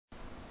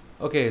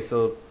Okay,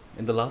 so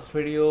in the last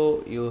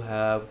video you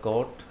have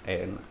got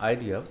an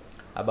idea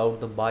about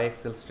the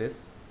biaxial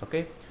stress.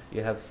 Okay,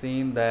 you have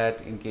seen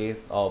that in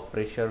case of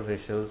pressure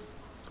vessels,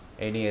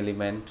 any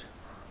element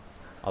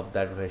of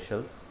that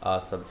vessels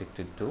are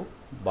subjected to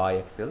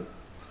biaxial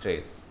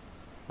stress.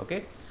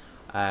 Okay,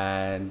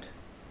 and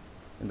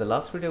in the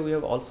last video we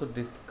have also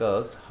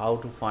discussed how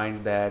to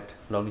find that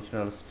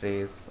longitudinal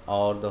stress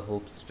or the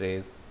hoop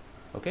stress.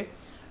 Okay,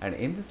 and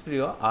in this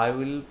video I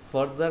will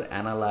further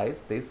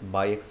analyze this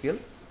biaxial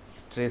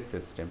stress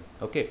system.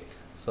 Okay,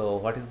 so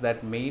what is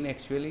that mean?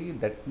 Actually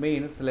that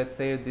means, let's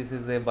say this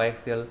is a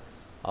biaxial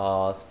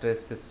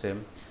stress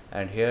system,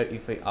 and here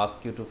if I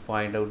ask you to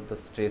find out the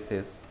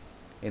stresses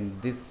in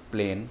this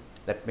plane,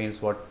 that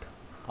means what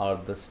are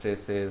the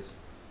stresses,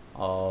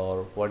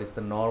 or what is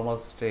the normal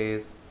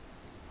stress,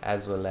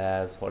 as well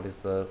as what is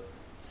the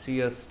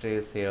shear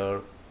stress here,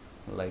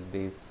 like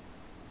this.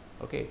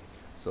 Okay,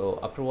 so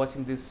after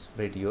watching this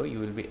video you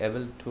will be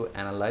able to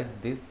analyze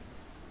this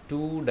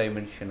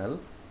two-dimensional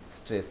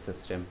stress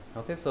system.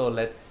 Okay, so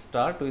let's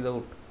start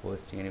without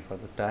wasting any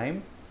further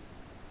time.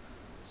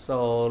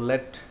 So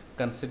let's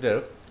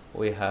consider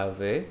we have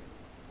a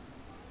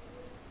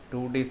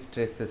 2D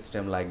stress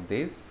system like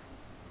this.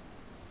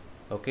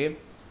 Okay,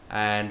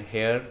 and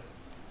here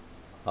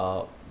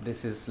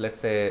this is, let's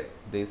say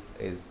this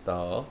is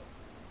the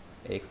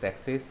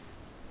x-axis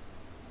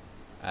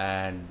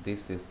and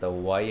this is the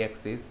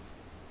y-axis.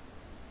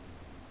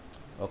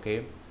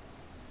 Okay,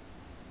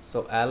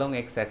 so along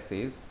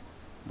x-axis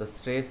the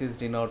stress is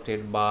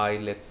denoted by,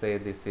 let's say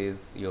this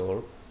is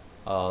your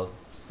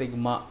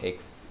sigma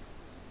x.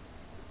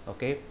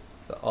 Okay,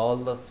 so all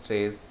the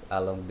stress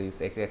along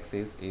this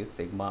x-axis is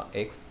sigma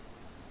x,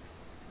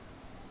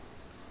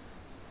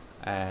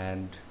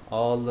 and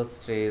all the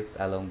stress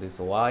along this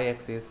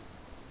y-axis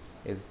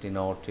is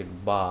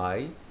denoted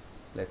by,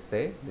 let's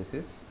say this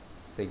is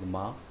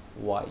sigma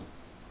y.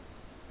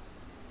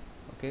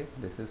 Okay,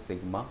 this is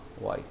sigma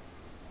y.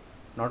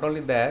 Not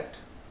only that,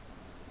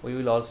 we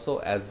will also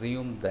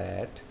assume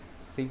that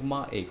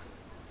sigma x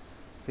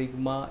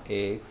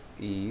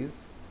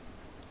is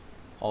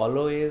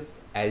always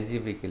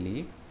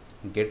algebraically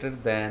greater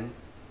than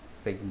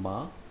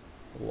sigma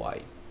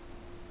y.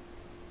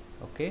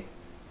 Okay,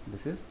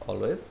 this is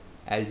always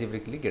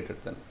algebraically greater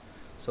than.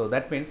 So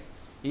that means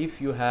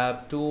if you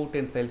have two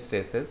tensile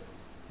stresses,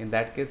 in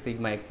that case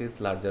sigma x is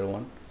larger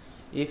one.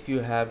 If you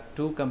have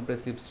two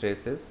compressive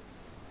stresses,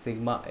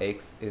 sigma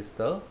x is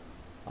the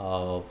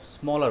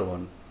smaller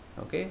one.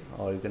 Okay,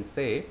 or you can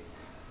say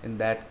in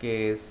that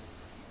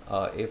case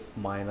if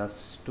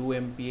minus 2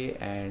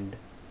 MPa and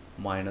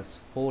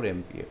minus 4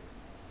 MPa.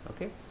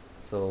 Okay,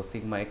 so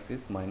sigma x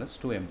is minus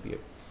 2 MPa.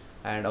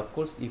 And of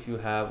course if you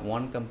have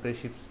one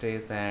compressive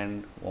stress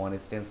and one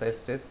is tensile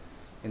stress,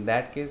 in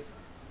that case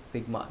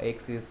sigma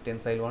x is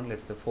tensile one,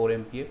 let's say 4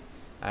 MPa,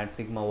 and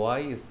sigma y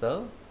is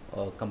the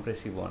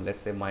compressive one,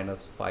 let's say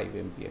minus 5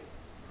 MPa.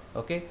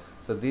 Okay,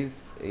 so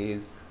this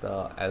is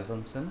the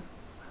assumption,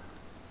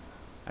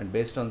 and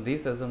based on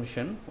this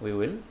assumption we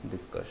will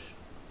discuss.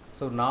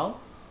 So now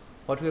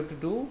what we have to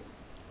do,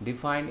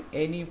 define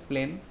any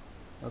plane.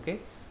 Okay,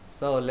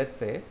 so let's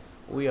say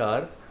we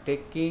are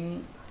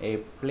taking a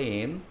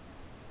plane,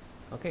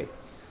 okay,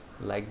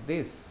 like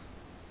this.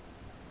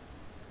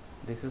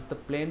 This is the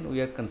plane we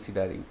are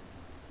considering,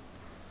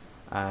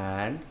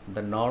 and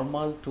the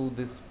normal to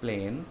this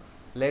plane,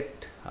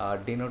 let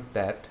denote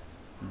that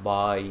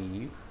by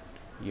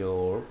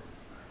your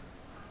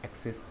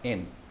axis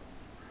n.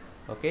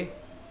 Okay,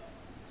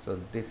 so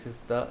this is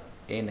the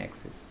n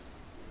axis.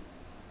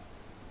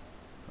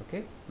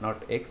 Okay,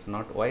 not x,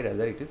 not y,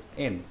 rather it is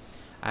n,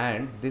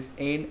 and this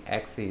n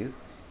axis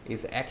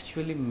is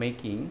actually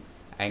making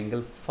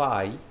angle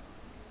phi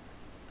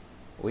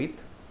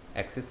with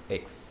axis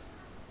x.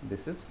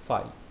 This is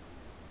phi.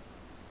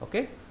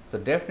 Okay, so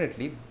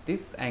definitely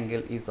this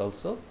angle is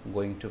also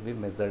going to be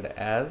measured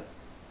as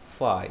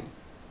phi.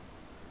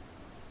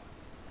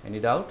 Any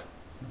doubt?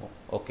 No.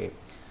 Okay,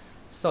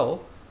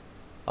 so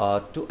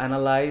to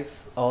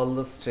analyze all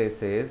the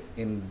stresses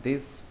in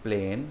this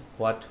plane,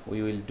 what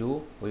we will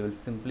do, we will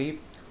simply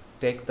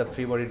take the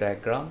free body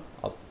diagram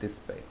of this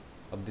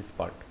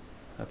part.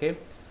 Okay,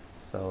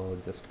 so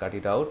just cut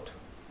it out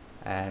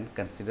and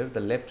consider the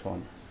left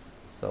one.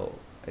 So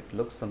it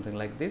looks something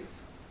like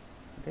this.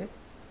 Okay,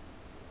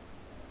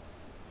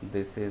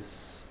 this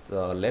is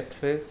the left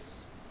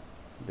face,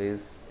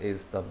 this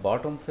is the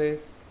bottom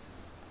face,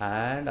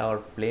 and our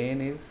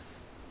plane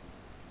is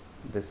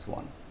this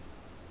one.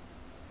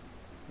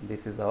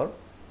 This is our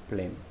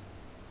plane,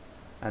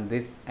 and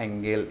this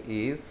angle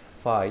is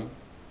phi.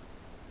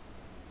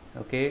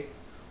 Okay,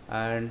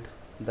 and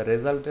the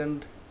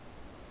resultant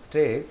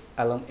stress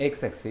along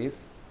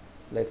x-axis,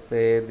 let's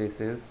say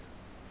this is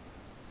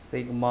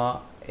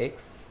sigma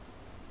x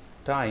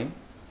time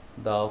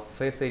the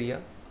face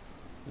area.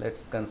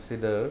 Let's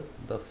consider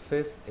the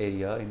face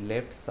area in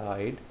left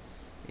side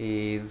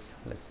is,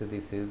 let's say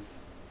this is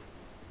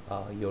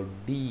your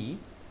d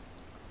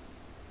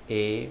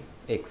a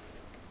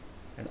x,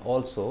 and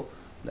also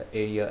the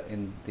area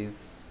in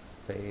this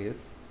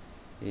face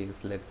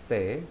is, let's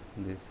say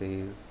this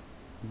is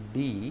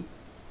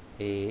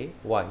DAY,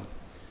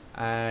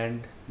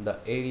 and the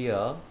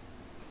area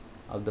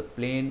of the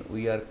plane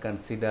we are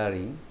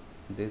considering,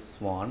 this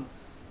one,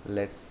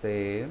 let's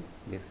say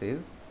this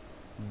is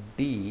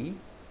DAN.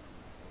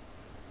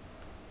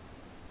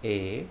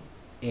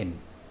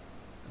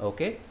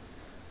 Okay,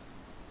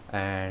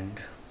 and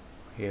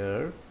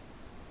here,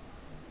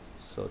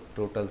 so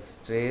total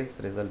stress,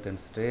 resultant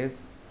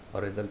stress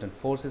or resultant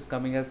force is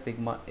coming as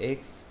sigma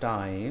x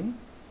time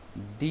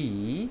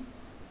DAX.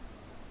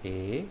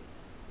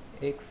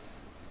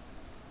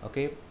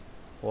 Okay,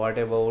 what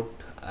about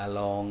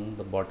along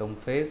the bottom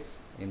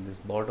face? In this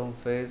bottom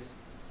face,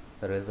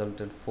 the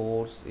resultant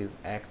force is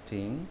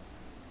acting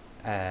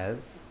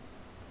as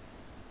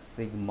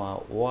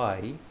sigma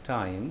y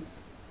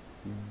times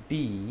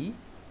DAY.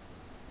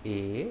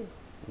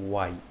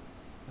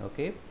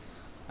 Okay,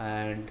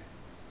 and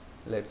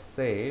let's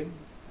say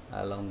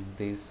along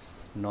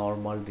this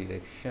normal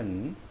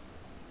direction,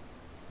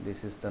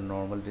 this is the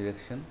normal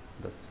direction,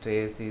 the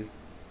stress is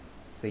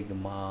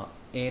sigma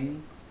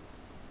n.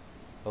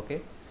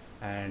 Okay,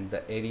 and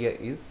the area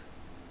is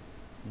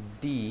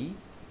DAN,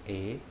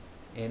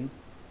 and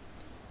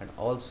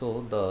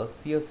also the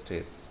shear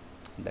stress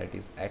that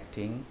is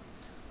acting,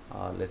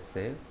 let's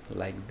say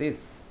like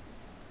this.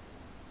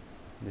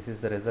 This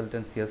is the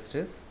resultant shear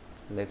stress.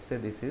 Let's say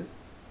this is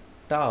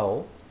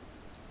tau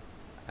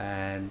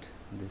and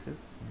this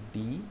is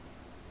DAN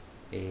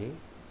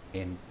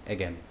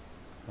again.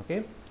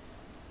 Okay,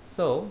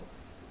 so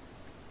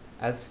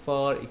as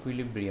for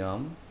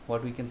equilibrium,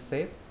 what we can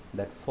say,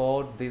 that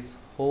for this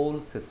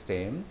whole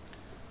system,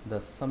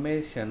 the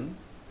summation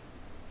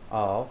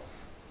of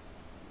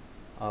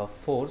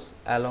force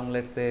along,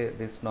 let's say,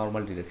 this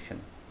normal direction.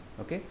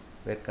 Okay,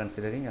 we are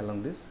considering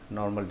along this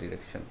normal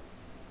direction.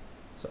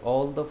 So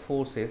all the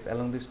forces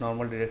along this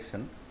normal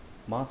direction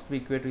must be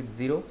equate with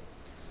 0.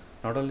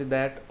 Not only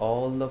that,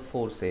 all the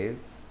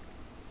forces,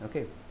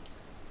 okay,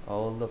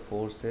 all the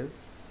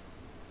forces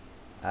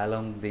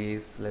along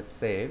this, let's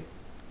say,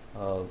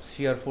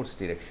 shear force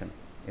direction,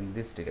 in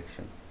this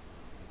direction,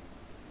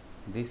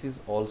 this is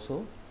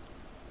also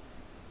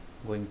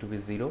going to be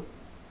 0.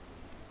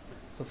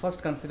 So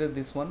first consider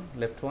this one,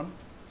 left one.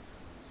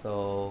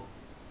 So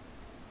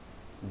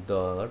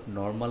the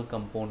normal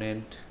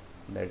component,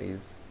 that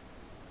is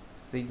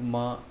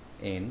sigma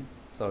n,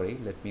 sorry,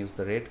 let me use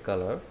the red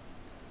color.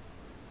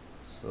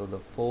 So the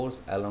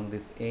force along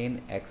this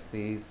n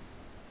axis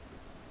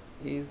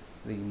is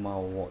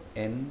sigma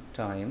n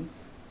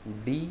times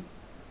DAN,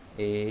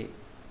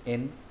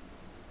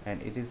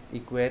 and it is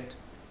equate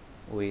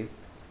with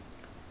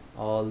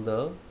all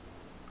the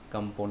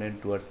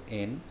component towards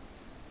n.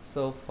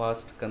 So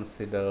first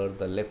consider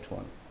the left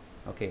one.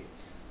 Okay,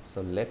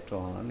 so left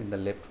one, in the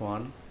left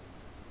one,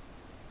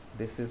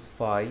 this is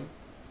phi.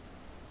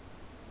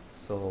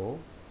 So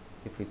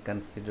if we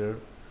consider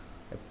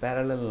a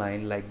parallel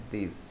line like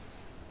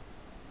this,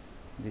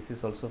 this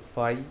is also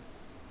phi,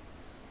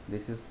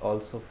 this is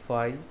also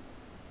phi.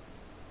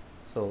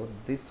 So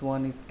this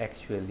one is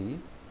actually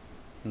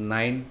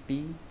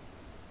 90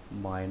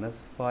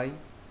 minus phi.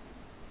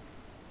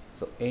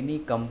 So any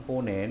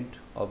component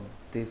of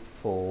this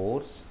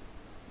force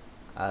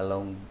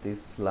along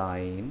this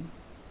line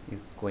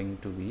is going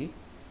to be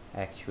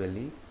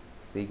actually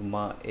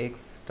sigma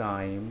x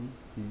time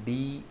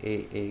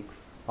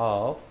DAX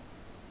of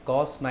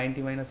cos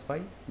 90 minus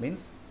phi,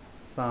 means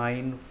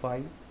sin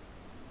phi.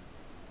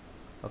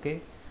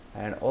 Okay,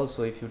 and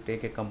also if you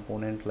take a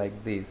component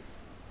like this,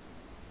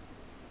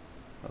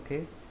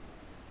 okay,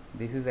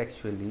 this is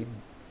actually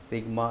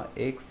sigma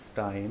x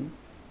time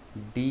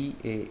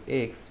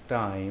DAX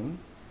time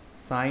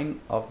sine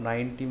of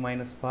 90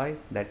 minus phi,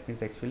 that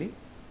means actually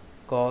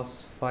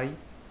cos phi.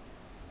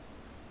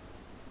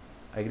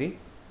 Agree?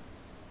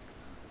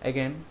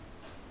 Again,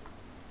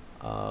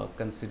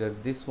 consider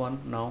this one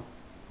now.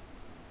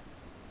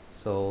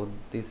 So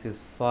this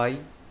is phi,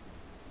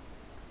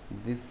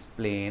 this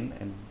plane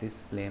and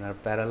this plane are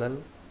parallel,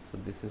 so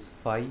this is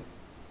phi.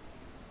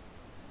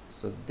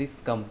 So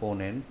this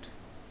component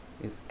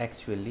is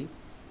actually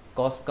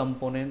cos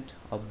component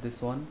of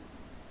this one,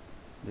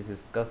 this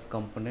is cos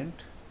component,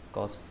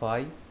 cos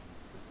phi,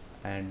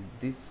 and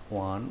this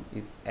one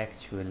is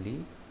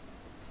actually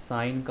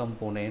sine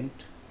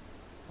component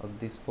of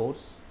this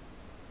force.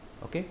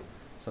 Okay,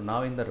 so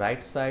now in the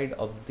right side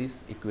of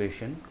this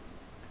equation,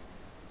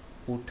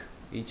 put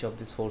each of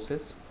these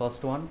forces.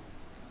 First one,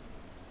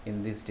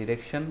 in this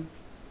direction,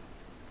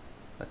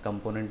 the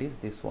component is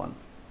this one,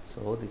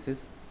 so this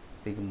is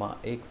sigma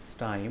x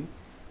time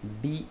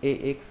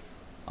DAX,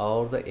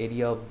 or the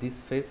area of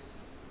this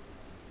face,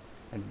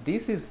 and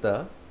this is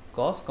the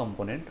cos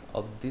component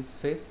of this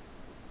face,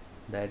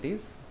 that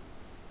is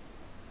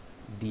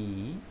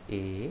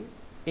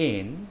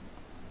DAN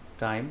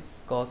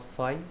times cos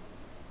phi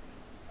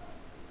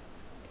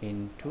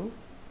into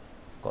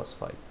cos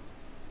phi.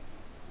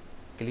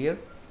 Clear?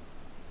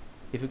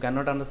 If you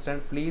cannot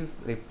understand, please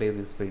replay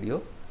this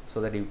video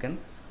so that you can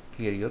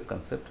clear your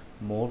concept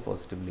more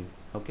positively.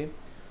 Okay,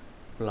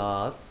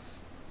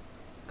 plus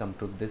come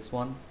to this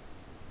one.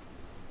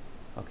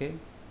 Okay,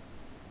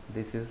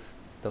 this is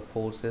the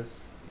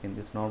forces in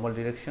this normal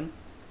direction,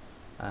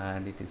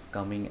 and it is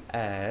coming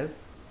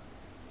as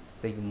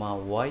sigma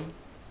y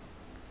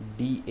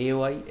day.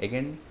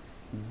 Again,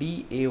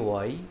 day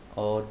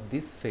or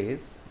this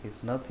phase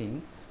is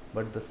nothing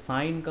but the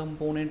sine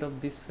component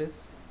of this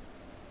phase.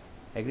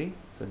 Agree?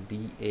 So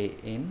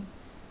dan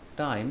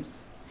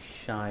times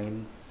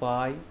sine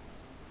phi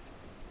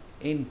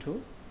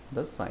into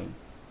the sine.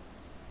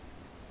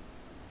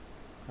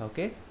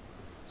 Okay,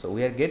 so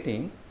we are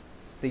getting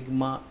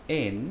sigma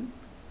n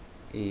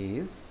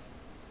is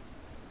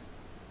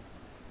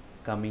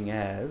coming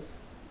as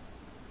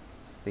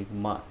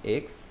sigma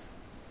x,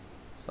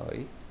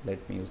 sorry,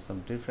 let me use some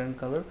different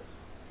color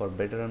for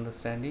better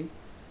understanding,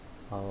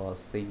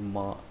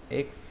 sigma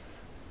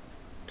x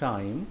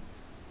time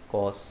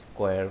cos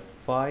square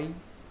phi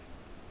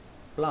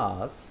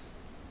plus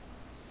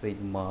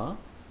sigma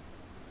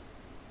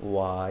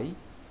y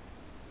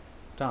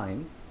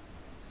times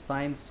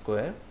sine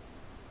square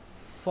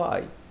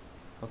phi.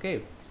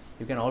 Okay,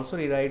 you can also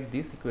rewrite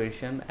this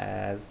equation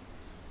as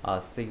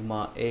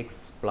sigma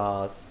x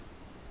plus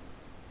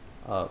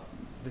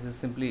this is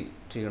simply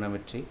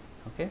trigonometry.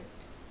 Okay,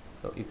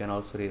 so you can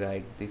also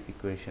rewrite this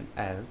equation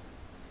as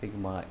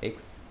sigma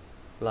x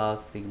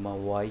plus sigma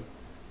y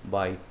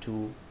by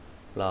 2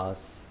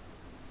 plus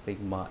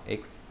sigma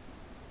x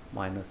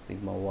minus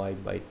sigma y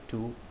by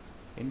 2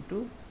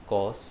 into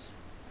cos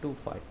 2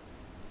 phi.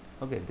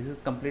 Okay, this is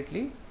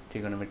completely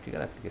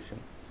trigonometrical application.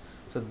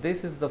 So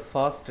this is the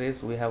first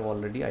stress we have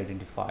already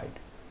identified.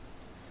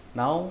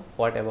 Now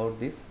what about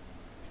this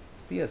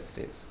shear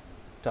stress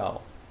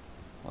tau?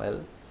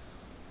 Well,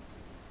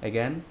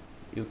 again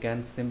you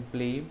can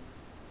simply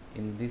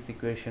in this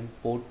equation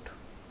put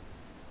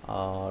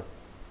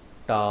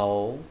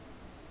tau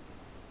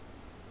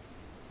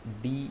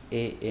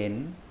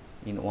dan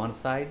in one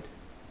side,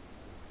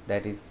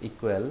 that is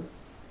equal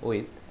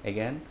with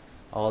again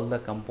all the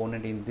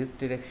component in this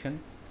direction.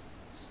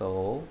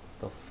 So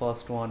the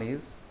first one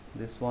is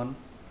this one,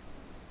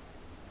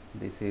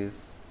 this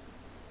is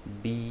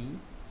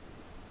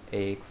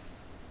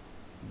dx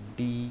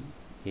day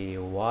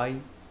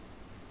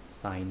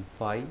sine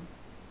phi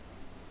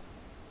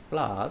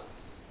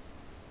plus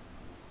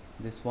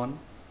this one.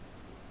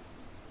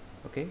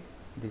 Okay,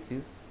 this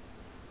is,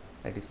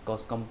 that is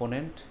cos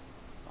component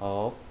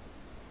of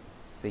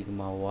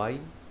sigma y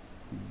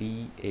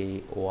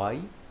day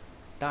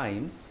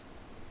times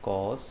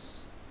cos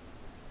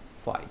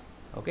phi.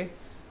 Okay,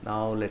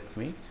 now let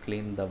me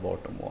clean the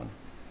bottom one.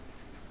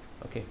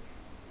 Okay,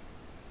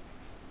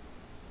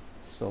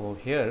 so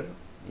here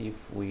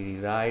if we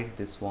write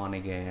this one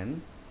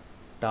again,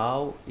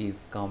 tau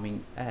is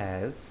coming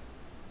as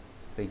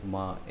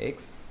sigma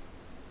x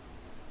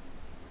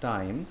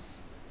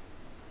times,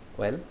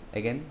 well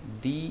again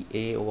day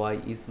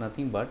is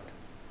nothing but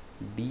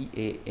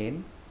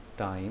dan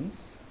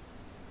times,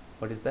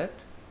 what is that,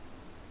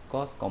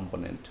 cos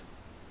component.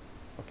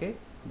 Okay,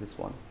 this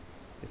one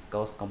is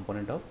cos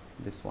component of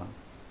this one,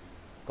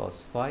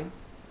 cos phi,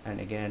 and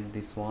again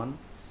this one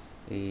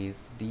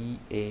is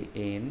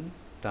dan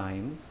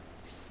times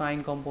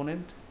sine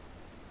component.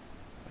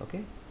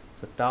 Okay,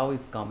 so tau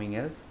is coming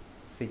as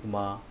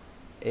sigma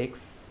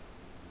x,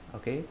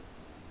 okay,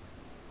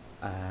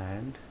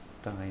 and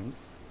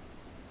times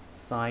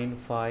sine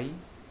phi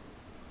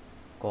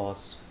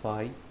cos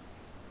phi,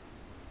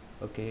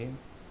 okay,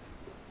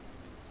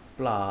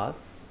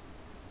 plus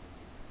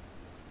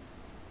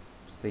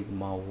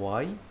sigma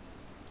y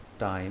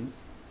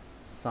times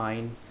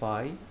sine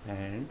phi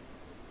and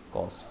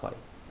cos phi.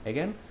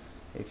 Again,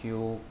 if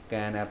you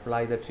can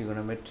apply the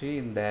trigonometry,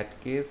 in that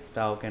case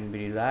tau can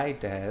be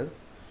rewrite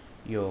as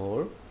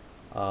your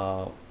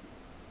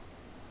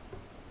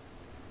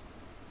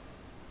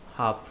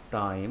half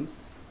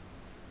times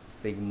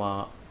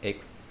sigma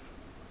x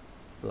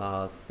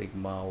plus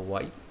sigma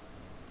y.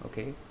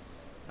 Okay,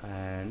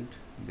 and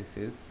this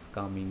is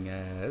coming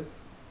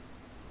as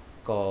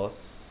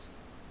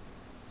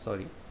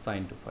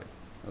sine to phi.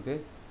 Okay,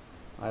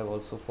 I have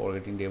also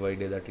forgetting day by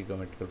day the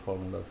trigonometrical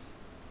formulas.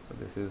 So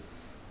this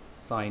is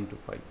sine to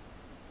phi.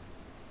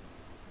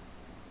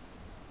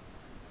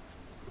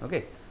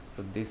 Okay,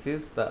 so this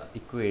is the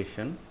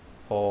equation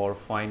for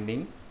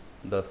finding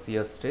the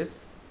shear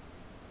stress,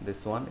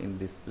 this one in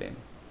this plane,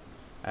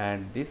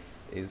 and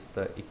this is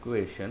the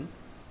equation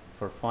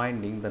for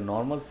finding the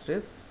normal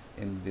stress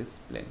in this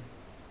plane.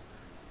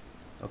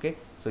 Okay,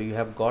 so you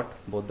have got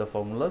both the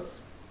formulas.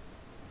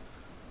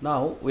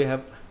 Now we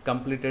have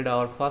completed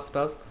our first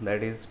task,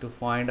 that is to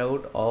find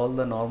out all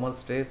the normal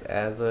stress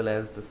as well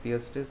as the shear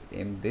stress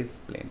in this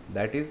plane,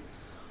 that is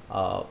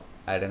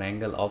at an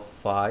angle of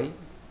phi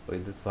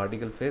with this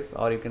vertical face,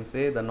 or you can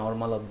say the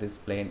normal of this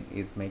plane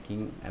is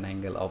making an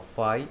angle of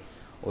phi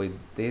with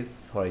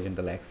this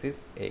horizontal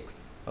axis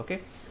x.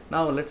 Okay,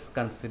 now let's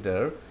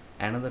consider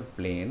another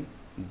plane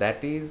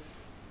that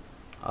is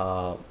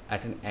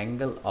at an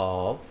angle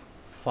of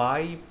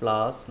phi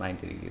plus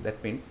 90 degree.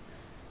 That means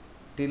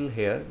till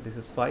here this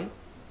is phi,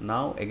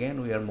 Now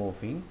again we are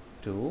moving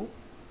to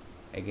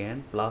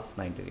again plus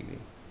 90 degree.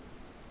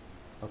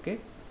 Okay,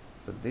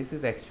 so this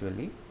is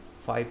actually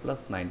phi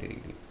plus 90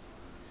 degree,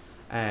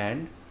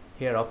 and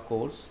here of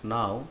course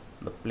now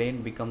the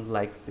plane becomes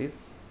like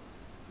this.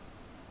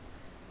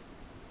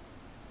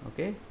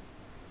 Okay,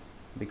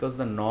 because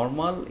the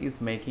normal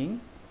is making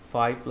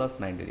phi plus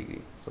 90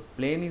 degree, so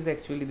plane is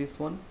actually this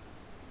one,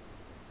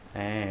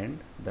 and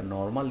the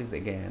normal is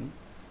again,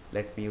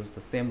 let me use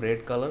the same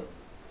red color.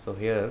 So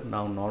here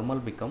now normal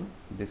become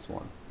this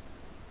one.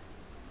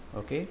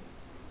 Okay,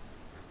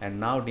 and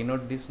now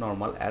denote this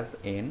normal as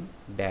n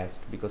dashed,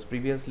 because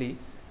previously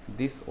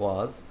this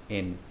was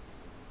n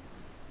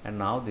and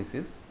now this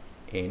is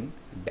n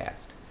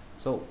dashed.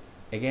 So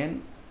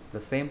again the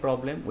same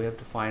problem, we have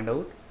to find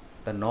out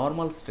the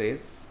normal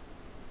stress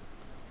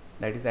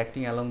that is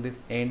acting along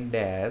this n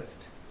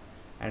dashed,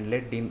 and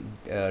let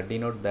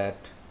denote that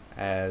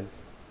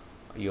as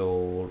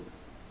your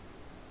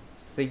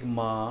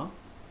sigma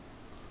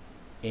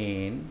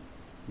n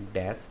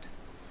dashed,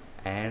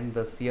 and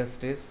the shear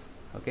stress,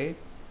 okay,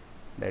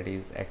 that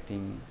is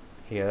acting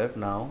here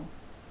now,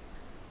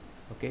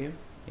 okay,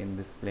 in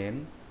this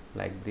plane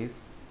like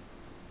this.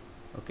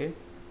 Okay,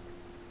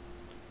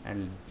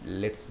 and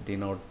let's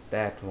denote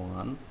that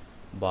one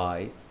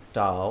by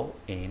tau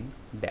n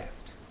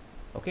dashed.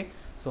 Okay,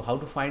 so how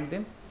to find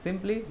them?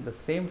 Simply the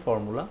same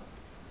formula,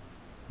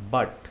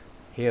 but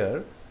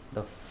here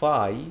the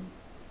phi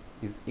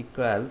is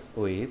equals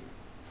with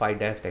phi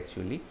dashed.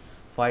 Actually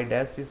phi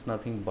dashed is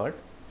nothing but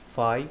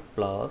phi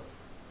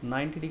plus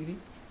 90 degree,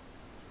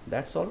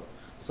 that's all.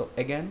 So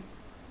again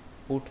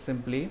put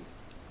simply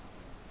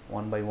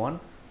one by one.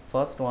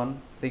 First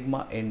one,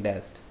 sigma n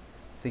dashed.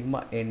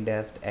 Sigma n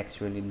dashed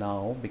actually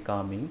now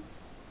becoming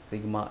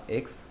sigma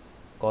x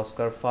cos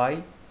square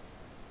phi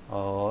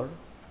or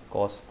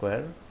cos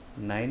square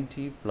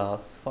 90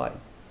 plus phi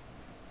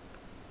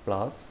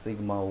plus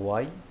sigma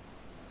y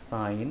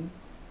sin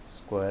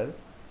square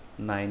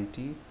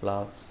 90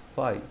 plus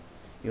phi.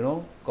 You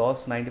know,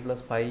 cos 90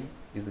 plus phi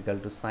is equal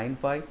to sin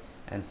phi,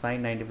 and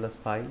sin 90 plus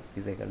phi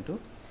is equal to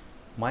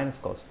minus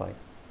cos phi.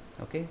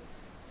 Okay,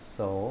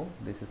 so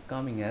this is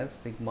coming as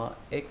sigma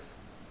x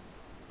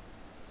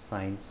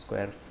sin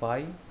square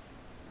phi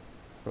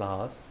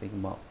plus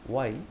sigma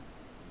y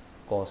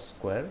cos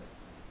square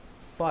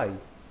phi.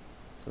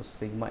 So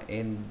sigma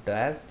n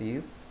dashed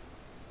is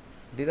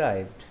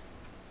derived.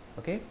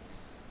 Okay,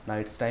 now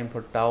it's time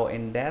for tau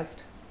n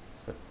dashed.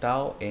 So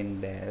tau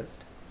n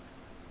dashed,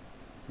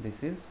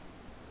 this is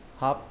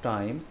half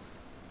times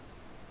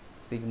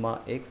sigma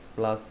x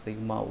plus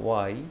sigma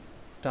y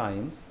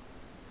times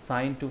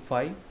sin 2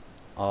 phi,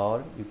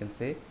 or you can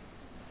say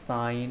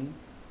sin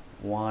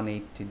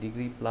 180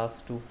 degree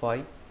plus 2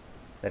 phi,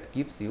 that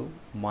gives you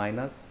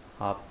minus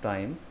half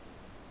times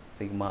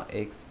sigma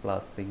x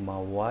plus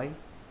sigma y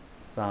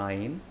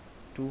sin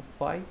 2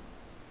 phi.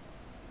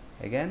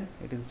 Again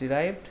it is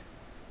derived.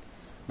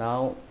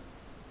 Now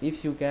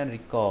if you can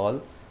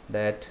recall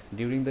that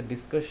during the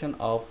discussion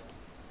of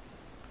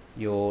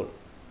your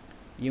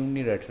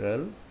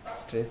unilateral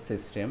stress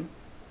system,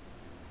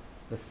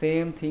 the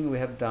same thing we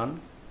have done,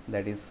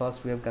 that is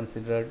first we have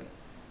considered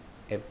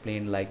a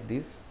plane like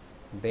this,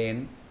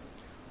 then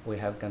we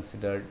have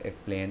considered a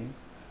plane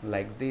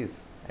like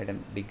this at a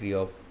degree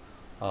of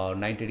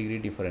 90 degree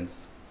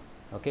difference.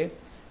 Okay,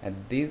 and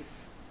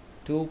these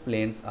two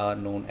planes are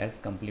known as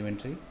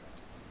complementary,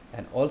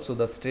 and also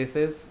the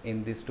stresses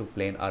in these two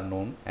planes are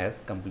known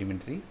as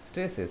complementary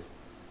stresses.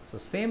 So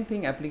same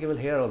thing applicable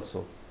here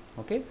also.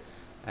 Okay,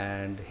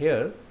 and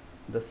here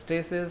the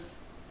stresses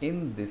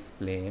in this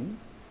plane,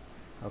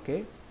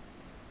 okay,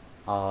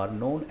 are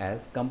known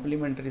as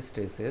complementary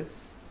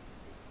stresses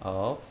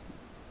of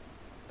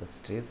the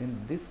stress in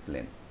this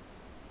plane.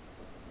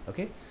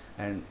 Okay,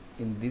 and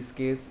in this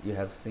case you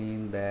have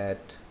seen that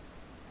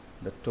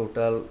the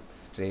total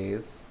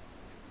stress,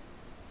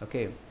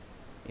 okay,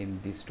 in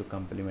these two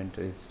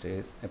complementary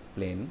stress a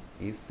plane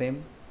is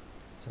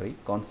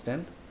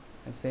constant,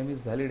 and same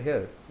is valid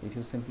here. If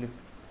you simply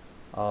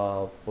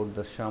put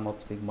the sum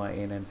of sigma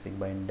n and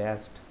sigma n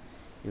dashed,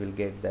 you will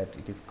get that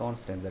it is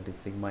constant, that is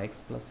sigma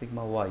x plus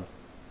sigma y,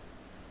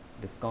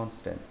 it is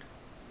constant.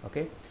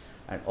 Okay,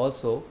 and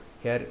also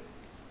here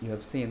you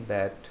have seen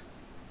that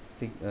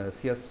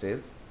shear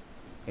stress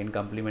in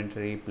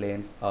complementary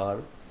planes are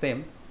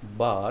same,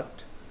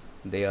 but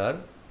they are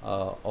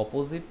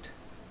opposite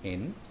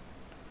in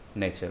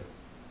nature.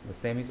 The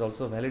same is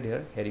also valid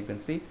here. Here you can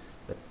see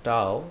the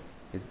tau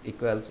is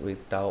equals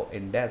with tau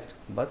n dashed,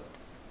 but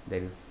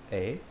there is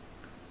a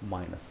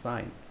minus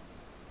sign.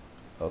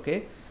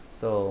 Okay,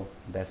 so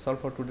that's all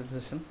for today's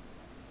session.